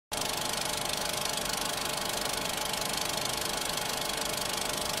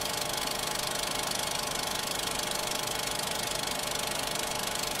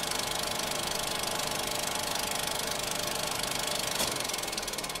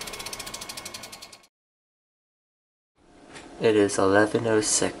It is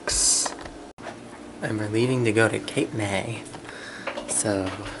 11:06 and we're leaving to go to Cape May. So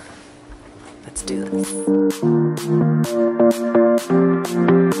let's do this.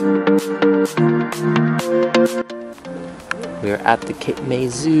 We are at the Cape May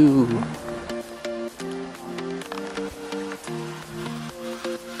Zoo.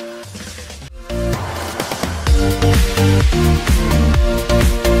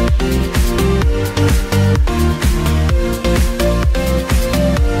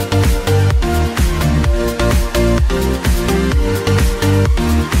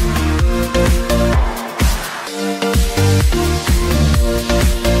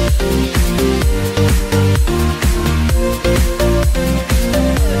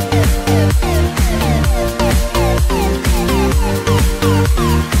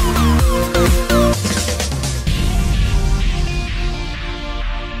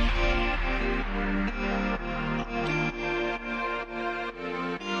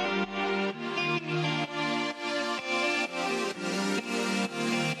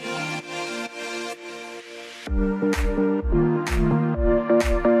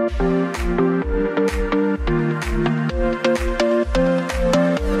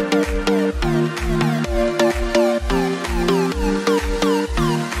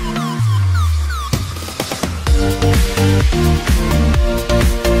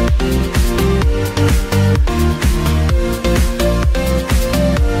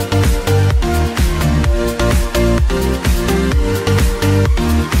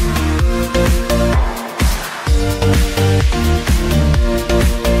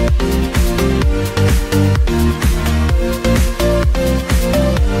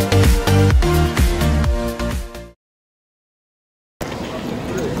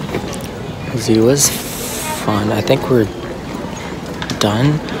 It was fun. I think we're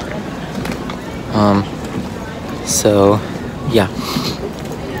done. So yeah.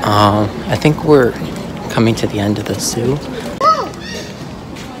 I think we're coming to the end of the zoo.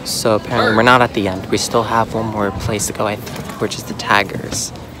 So apparently we're not at the end. We still have one more place to go, I think, which is the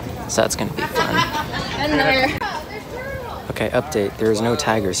Taggers. So that's gonna be fun. Okay, update. There is no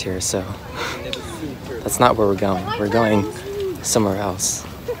Taggers here, so that's not where we're going. We're going somewhere else.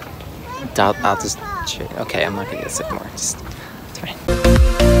 I'll just show you. Okay, I'm not gonna get sick more. Just, it's fine.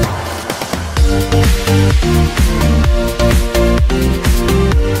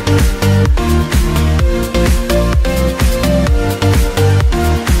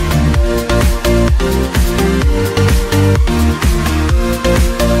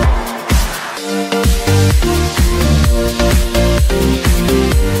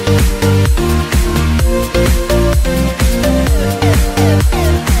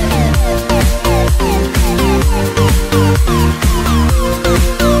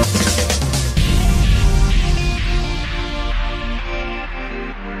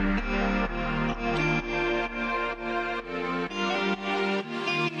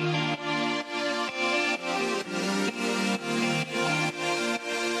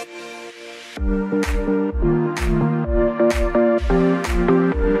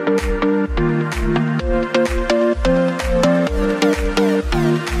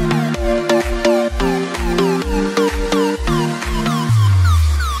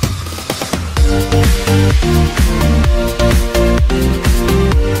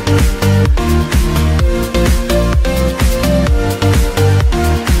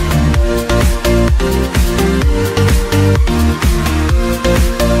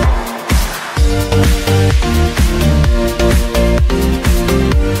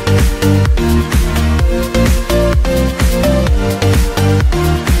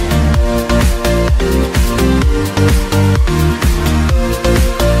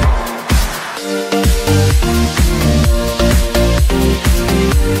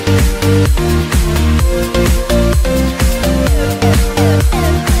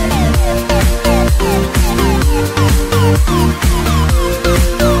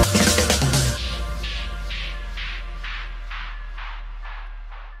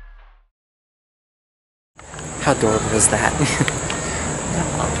 How adorable is that?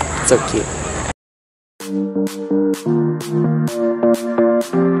 So cute.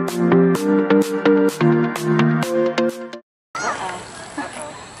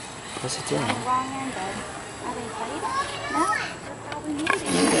 What's it doing?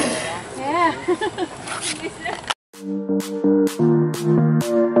 Yeah.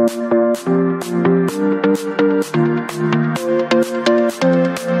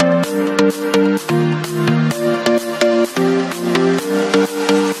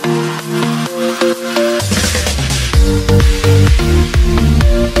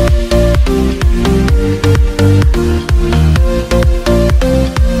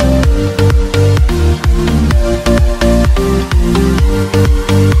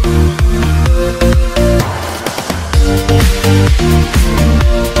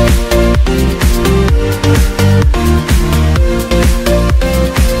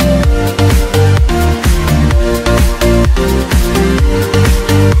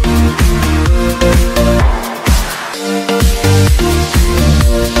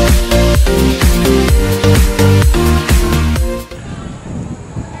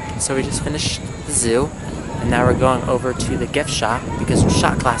 So we just finished the zoo, and now we're going over to the gift shop because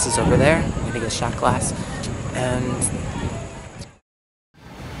shot glass is over there. I'm gonna get shot glass, and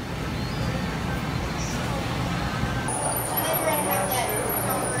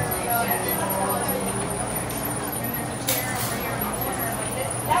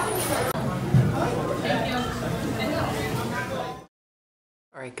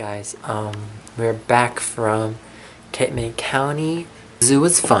alright guys, we're back from Cape May County. Zoo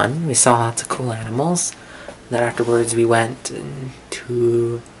was fun. We saw lots of cool animals. Then afterwards we went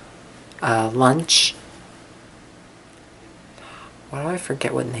to lunch. Why do I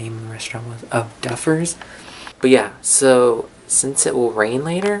forget what name the restaurant was? Oh, Duffers. But yeah, so since it will rain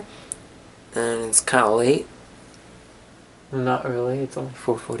later, and it's kind of late. Not really, it's only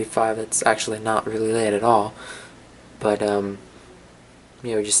 4:45. It's actually not really late at all. But yeah,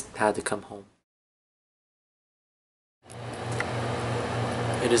 we just had to come home.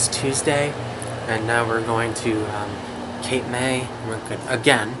 It is Tuesday, and now we're going to Cape May.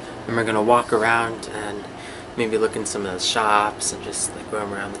 We're gonna walk around and maybe look in some of the shops and just like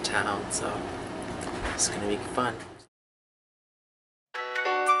roam around the town. So it's gonna be fun.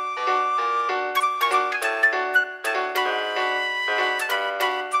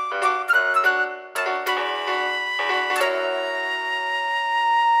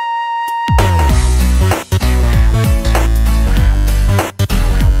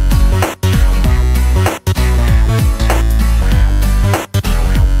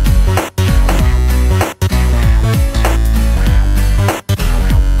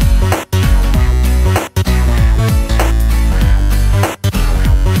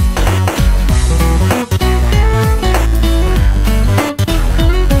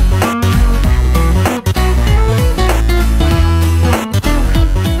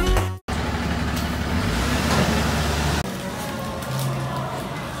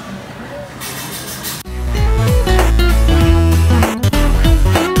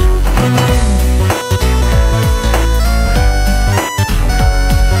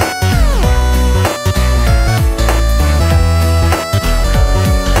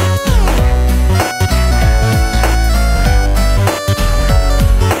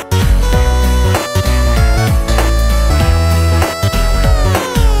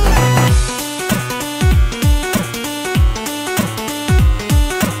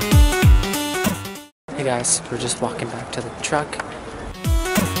 Hey guys, we're just walking back to the truck.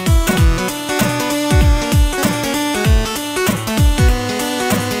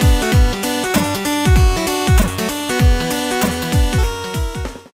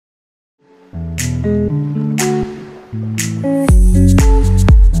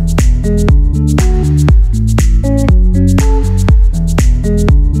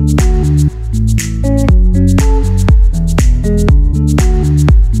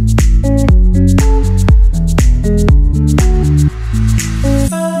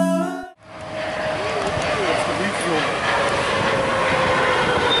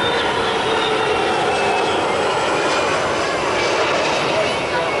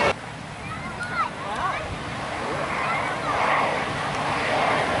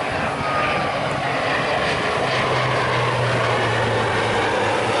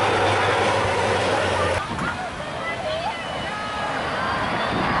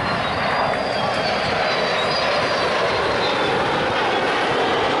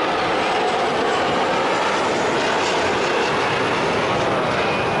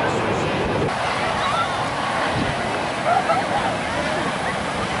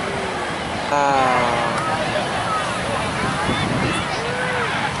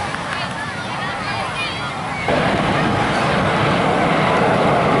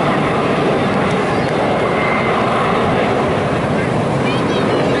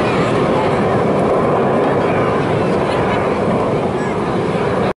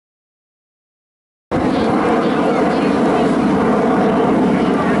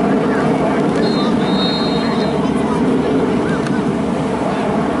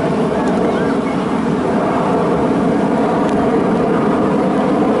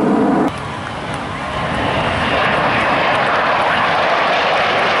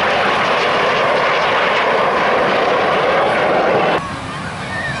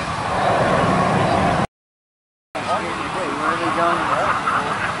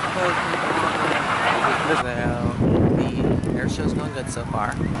 The air show's going good so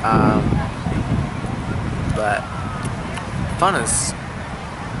far, but fun has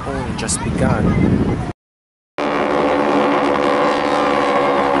only just begun.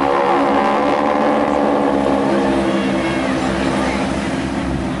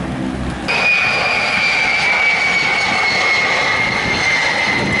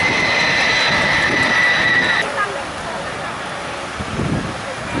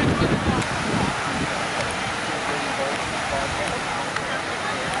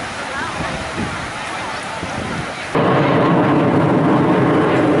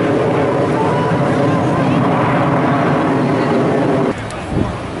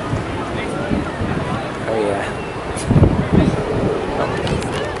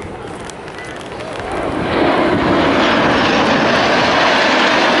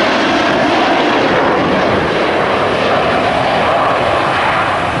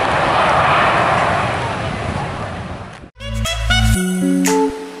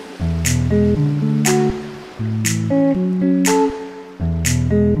 Guys,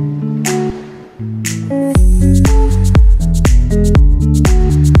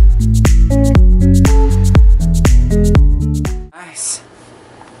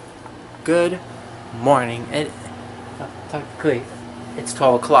 good morning. Technically, it's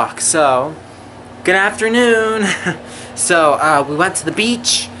 12 o'clock, so good afternoon. So we went to the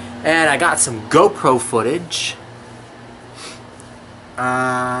beach and I got some GoPro footage.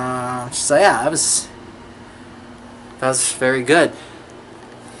 So yeah, that was very good.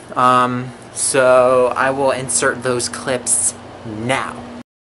 So I will insert those clips now.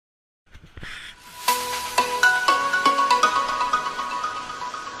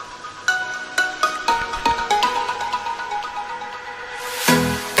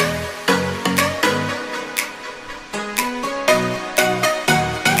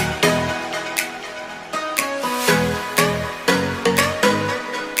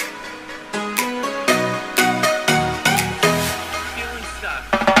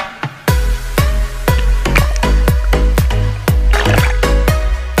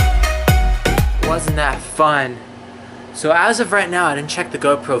 Wasn't that fun? So as of right now, I didn't check the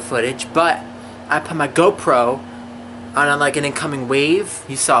GoPro footage, but I put my GoPro on like an incoming wave.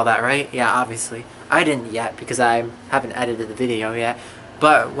 You saw that, right? Yeah, obviously. I didn't yet because I haven't edited the video yet.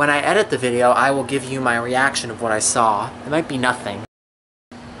 But when I edit the video, I will give you my reaction of what I saw. It might be nothing.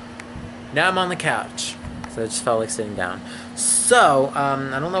 Now I'm on the couch, so I just felt like sitting down. So I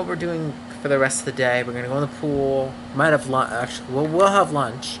don't know what we're doing for the rest of the day. We're gonna go in the pool. Might have lunch. Actually, we'll have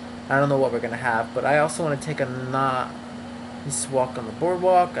lunch. I don't know what we're gonna have, but I also want to take a nice walk on the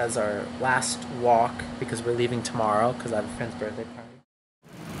boardwalk as our last walk because we're leaving tomorrow because I have a friend's birthday party.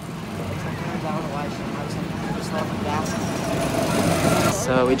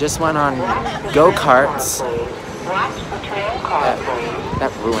 So we just went on go-karts.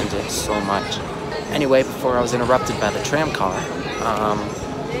 That ruined it so much. Anyway, before I was interrupted by the tram car,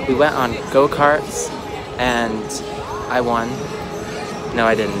 we went on go-karts and I won. No,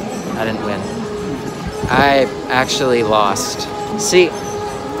 I didn't. I didn't win. I actually lost. See,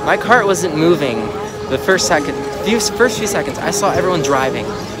 my cart wasn't moving the first few seconds. I saw everyone driving,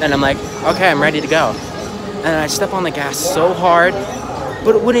 and I'm like, okay, I'm ready to go. And I step on the gas so hard,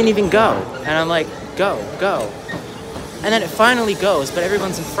 but it wouldn't even go. And I'm like, go, go. And then it finally goes, but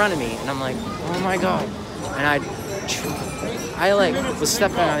everyone's in front of me, and I'm like, oh my god. And I like was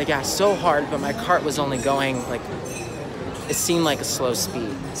stepping on the gas so hard, but my cart was only going like. It seemed like a slow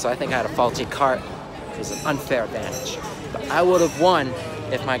speed, so I think I had a faulty cart. It was an unfair advantage. But I would have won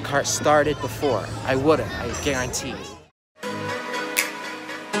if my cart started before. I would have, I guarantee.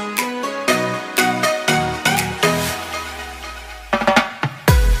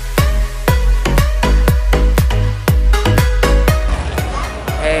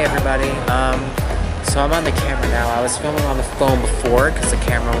 Hey everybody, so I'm on the camera now. I was filming on the phone before because the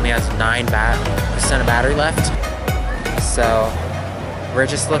camera only has 9% of battery left. So we're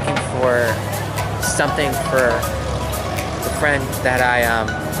just looking for something for the friend that I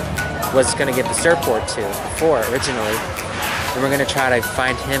was gonna give the surfboard to before originally. And we're gonna try to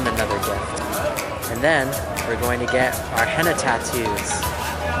find him another gift. And then we're going to get our henna tattoos.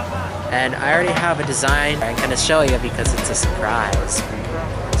 And I already have a design I'm gonna show you because it's a surprise.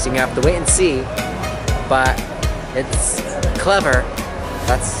 So you have to wait and see, but it's clever.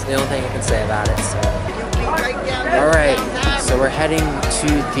 That's the only thing I can say about it. So. Alright, so we're heading to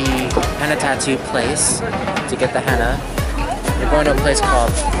the henna tattoo place to get the henna. We're going to a place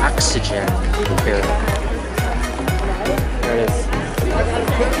called Oxygen. Here. There it is.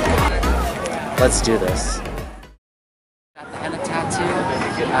 Let's do this. Got the henna tattoo.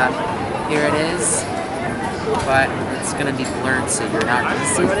 Here it is. But it's going to be blurred, so you're not going to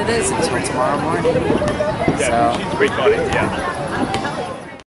see what it is until tomorrow morning. So.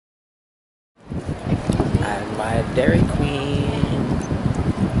 My Dairy Queen.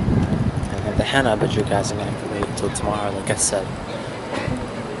 I have the henna, but you guys are gonna have to wait until tomorrow, like I said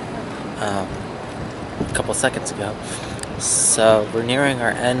a couple seconds ago. So we're nearing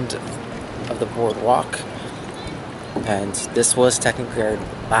our end of the boardwalk, and this was technically our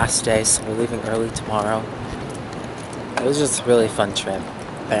last day, so we're leaving early tomorrow. It was just a really fun trip,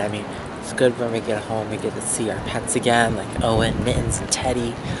 but I mean, it's good when we get home. We get to see our pets again, like Owen, Mittens, and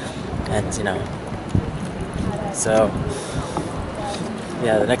Teddy, and you know. So,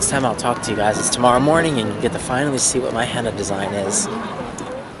 yeah, the next time I'll talk to you guys is tomorrow morning, and you get to finally see what my henna design is.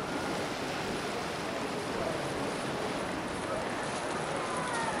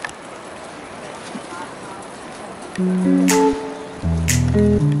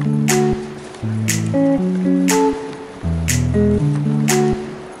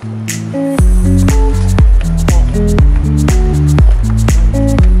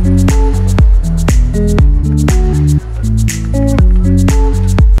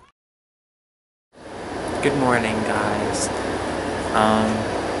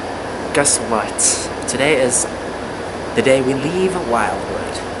 guess what? Today is the day we leave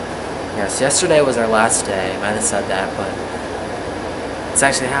Wildwood. Yes, yesterday was our last day. I might have said that, but it's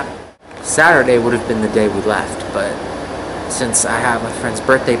actually happened. Saturday would have been the day we left, but since I have my friend's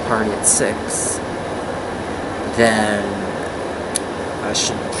birthday party at 6, then I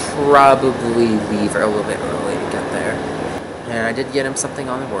should probably leave a little bit early to get there. And I did get him something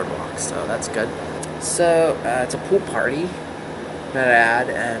on the boardwalk, so that's good. So, it's a pool party that I had,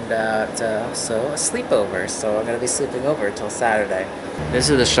 and it's also a sleepover, so I'm going to be sleeping over until Saturday. This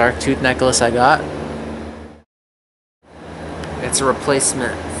is the shark tooth necklace I got. It's a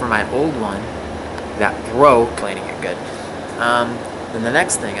replacement for my old one that broke. Cleaning it good. Then the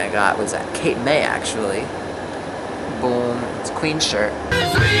next thing I got was at Cape May, actually. Boom, it's a Queen shirt.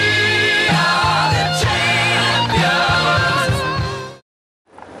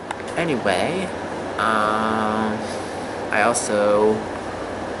 Anyway, I also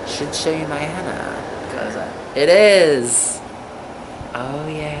should show you my henna, because it is! Oh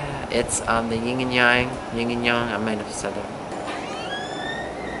yeah, it's the yin and yang, I might have said it.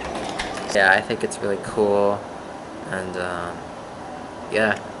 Yeah, I think it's really cool, and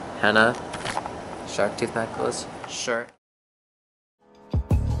yeah, henna, shark tooth necklace, shirt.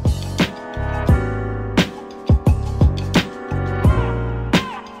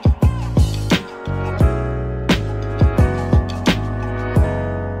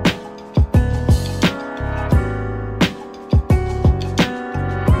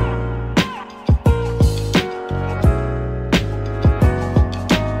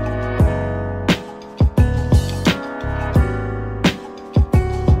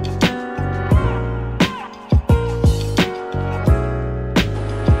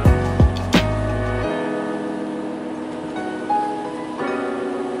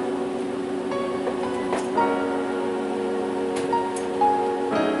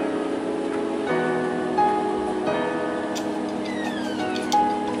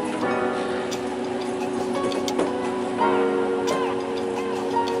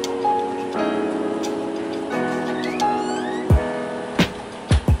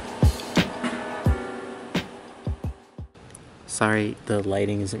 Sorry, the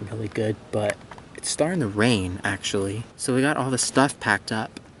lighting isn't really good, but it's starting to rain, actually. So we got all the stuff packed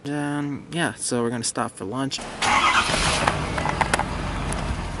up. Yeah, so we're gonna stop for lunch.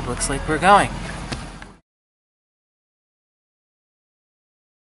 Looks like we're going.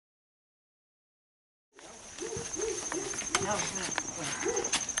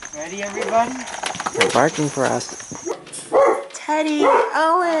 Ready, everybody? They're barking for us. Teddy,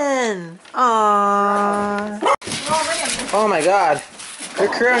 Owen! Aww. Oh my god, they're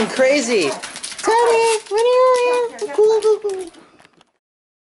crowing crazy! Teddy, what are you doing?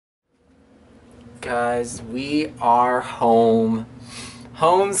 Guys, we are home.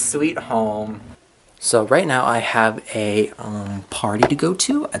 Home sweet home. So right now I have a party to go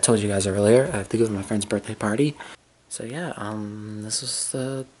to. I told you guys earlier, I have to go to my friend's birthday party. So yeah, this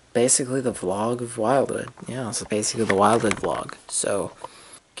is basically the vlog of Wildwood. Yeah, it's basically the Wildwood vlog. So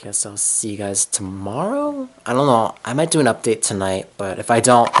guess I'll see you guys tomorrow? I don't know. I might do an update tonight, but if I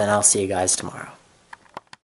don't, then I'll see you guys tomorrow.